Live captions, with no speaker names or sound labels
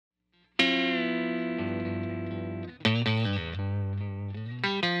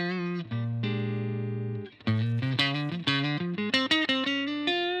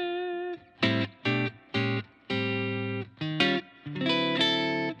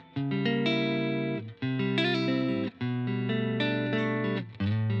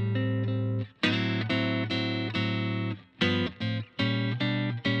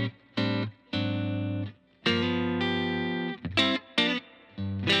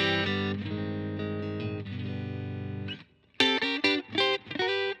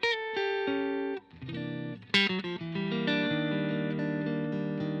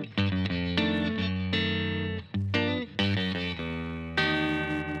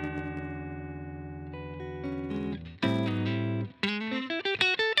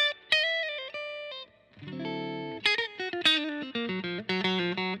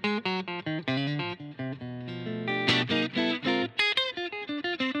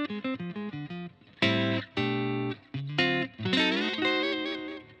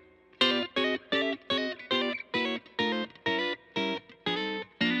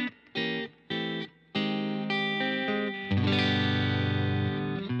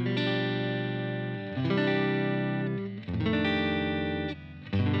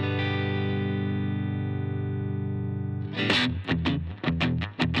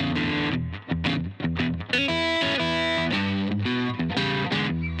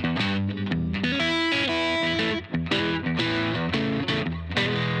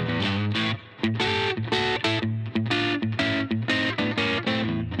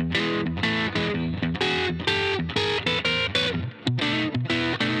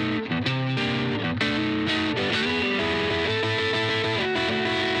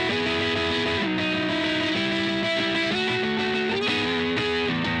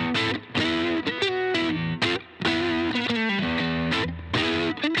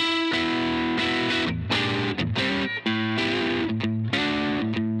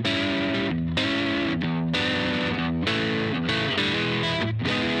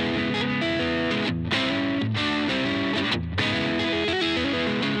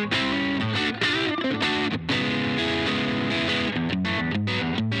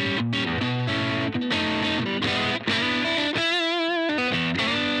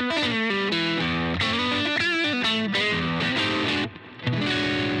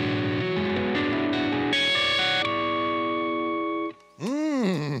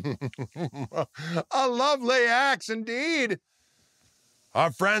A lovely axe indeed.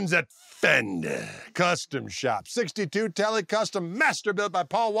 Our friends at Fender Custom Shop. 62 Tele Custom, Masterbuilt by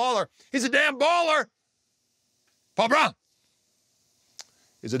Paul Waller. He's a damn baller. Paul Brown.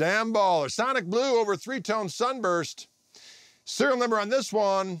 He's a damn baller. Sonic Blue over 3-tone sunburst. Serial number on this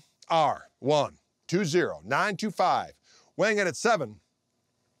one, R120925. Weighing in at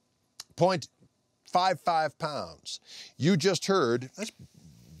 7.55 pounds. You just heard, that's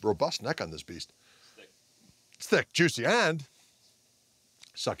robust neck on this beast. It's thick, juicy, and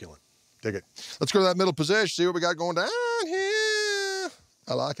succulent. Dig it. Let's go to that middle position, see what we got going down here.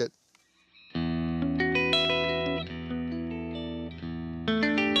 I like it.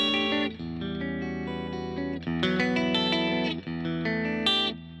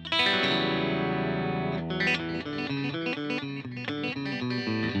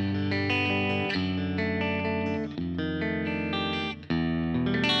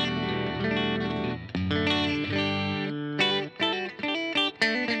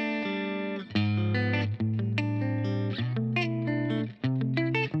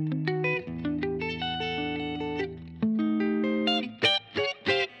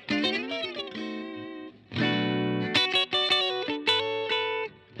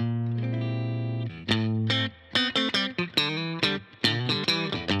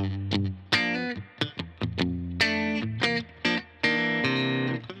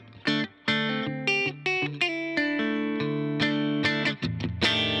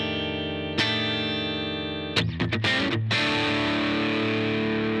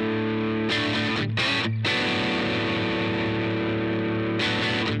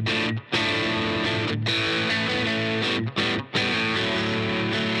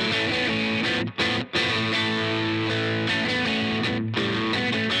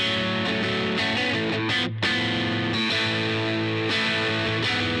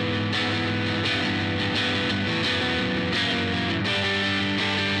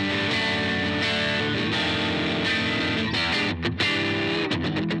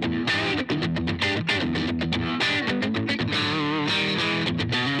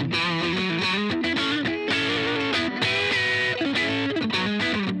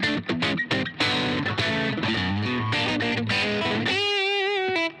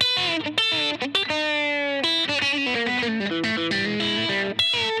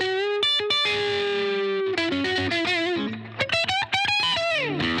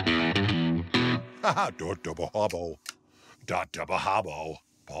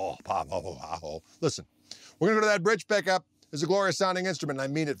 Listen, we're gonna go to that bridge pickup. It's a glorious sounding instrument, and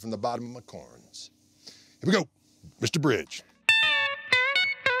I mean it from the bottom of my corns. Here we go, Mr. Bridge.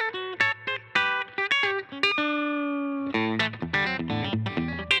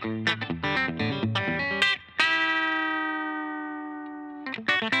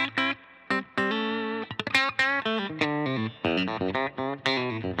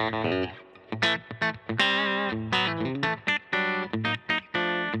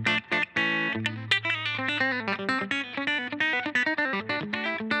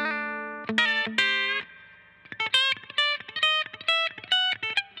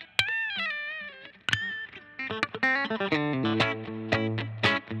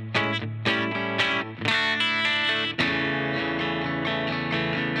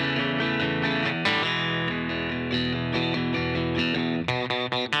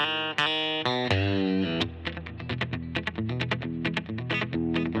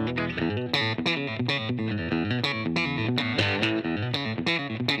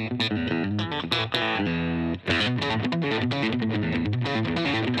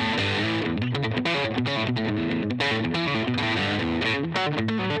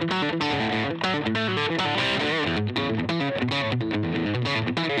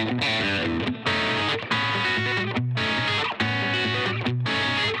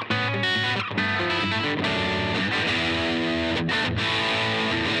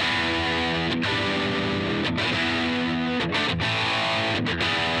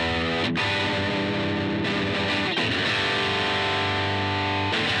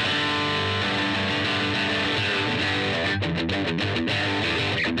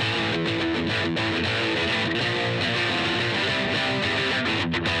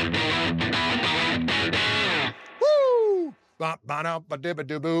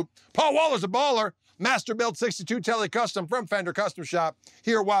 Paul Waller's a baller. Masterbuilt 62 Tele Custom from Fender Custom Shop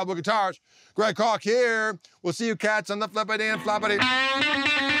here at Wildwood Guitars. Greg Hawk here. We'll see you cats on the flippity and floppity.